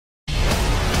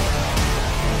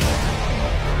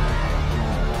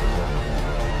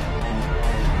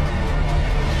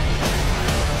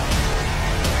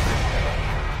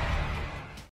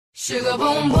Sugar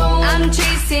boom boom, I'm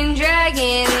chasing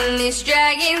dragon. This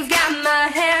dragon's got my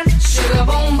hand. Sugar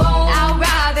boom boom, out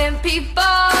robbing people,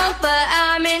 but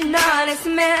I'm an honest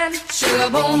man. Sugar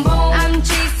boom boom, I'm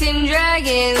chasing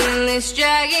dragon. This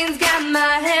dragon's got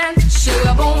my hand.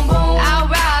 Sugar boom boom, out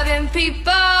robbing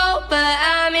people, but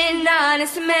I'm an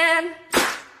honest man.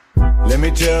 Let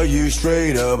me tell you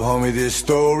straight up, homie, this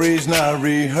story's not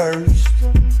rehearsed.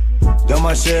 Done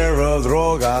my share of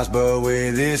drogas, but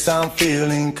with this I'm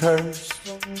feeling cursed.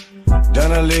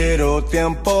 Done a little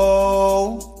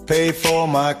tiempo, paid for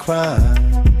my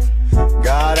crime.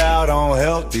 Got out on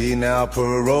healthy, now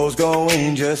parole's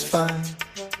going just fine.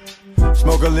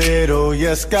 Smoke a little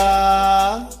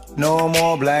yesca, no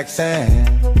more black sand.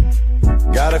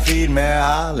 Gotta feed me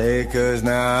holly, cause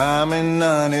now I'm an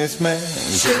honest man.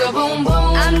 Sugar boom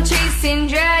boom, I'm chasing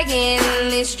dragon.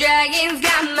 This dragon's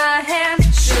got my hand.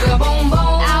 Sugar boom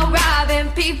boom, out robbing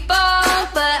people,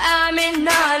 but I'm an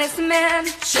honest man.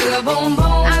 Sugar boom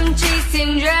boom, I'm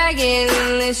chasing dragon.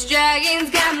 This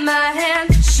dragon's got my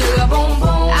hand. Sugar boom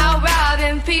boom, out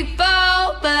robbing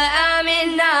people, but I'm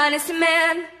an honest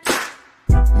man.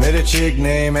 Met a chick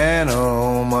named Anna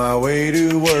on my way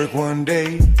to work one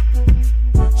day.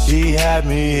 She had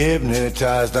me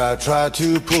hypnotized, I tried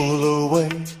to pull away.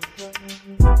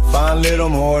 Fine little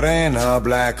morena,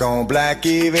 black on black,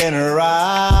 even her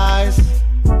eyes.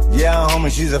 Yeah, homie,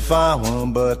 she's a fine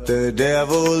one, but the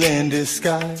devil in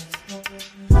disguise.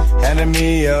 Handed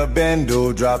me a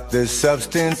bendo, dropped the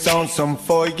substance on some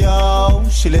for y'all.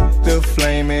 She lit the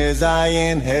flame as I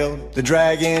inhaled, the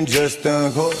dragon just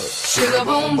uncoiled. Sugar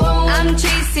boom boom, I'm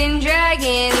chasing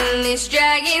dragon. This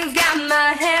dragon's got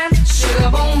my hand. Sugar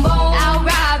boom boom, out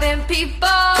robbing people,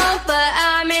 but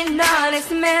I'm an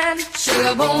honest man.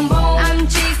 Sugar boom boom, I'm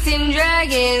chasing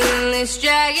dragon. This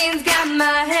dragon's got my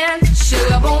hand.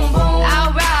 Sugar boom boom,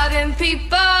 out robbing people,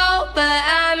 but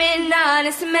I'm an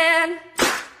honest man.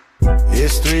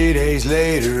 It's 3 days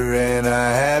later and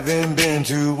I haven't been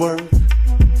to work.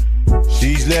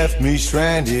 She's left me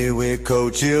stranded with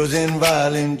cold chills and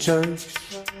violent jerks.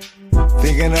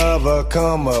 Thinking of a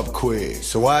come up quick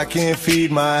so I can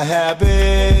feed my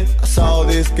habit. I saw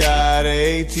this guy at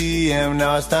the ATM,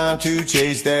 now it's time to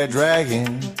chase that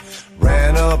dragon.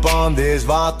 Ran up on this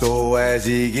vato as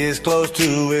he gets close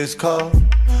to his car.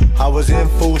 I was in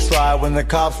full stride when the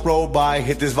cops rolled by,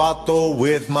 hit this vato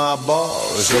with my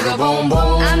balls. Sugar boom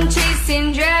boom, I'm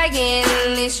chasing dragon.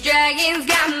 This dragon's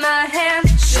got my hand.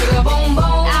 Sugar boom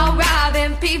boom, out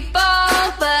robbing people,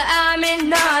 but I'm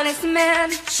an honest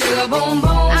man. Sugar boom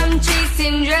boom, I'm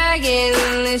chasing dragon.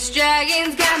 This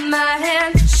dragon's got my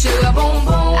hand. Sugar boom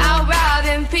boom, out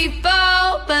robbing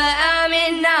people, but I'm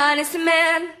an honest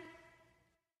man.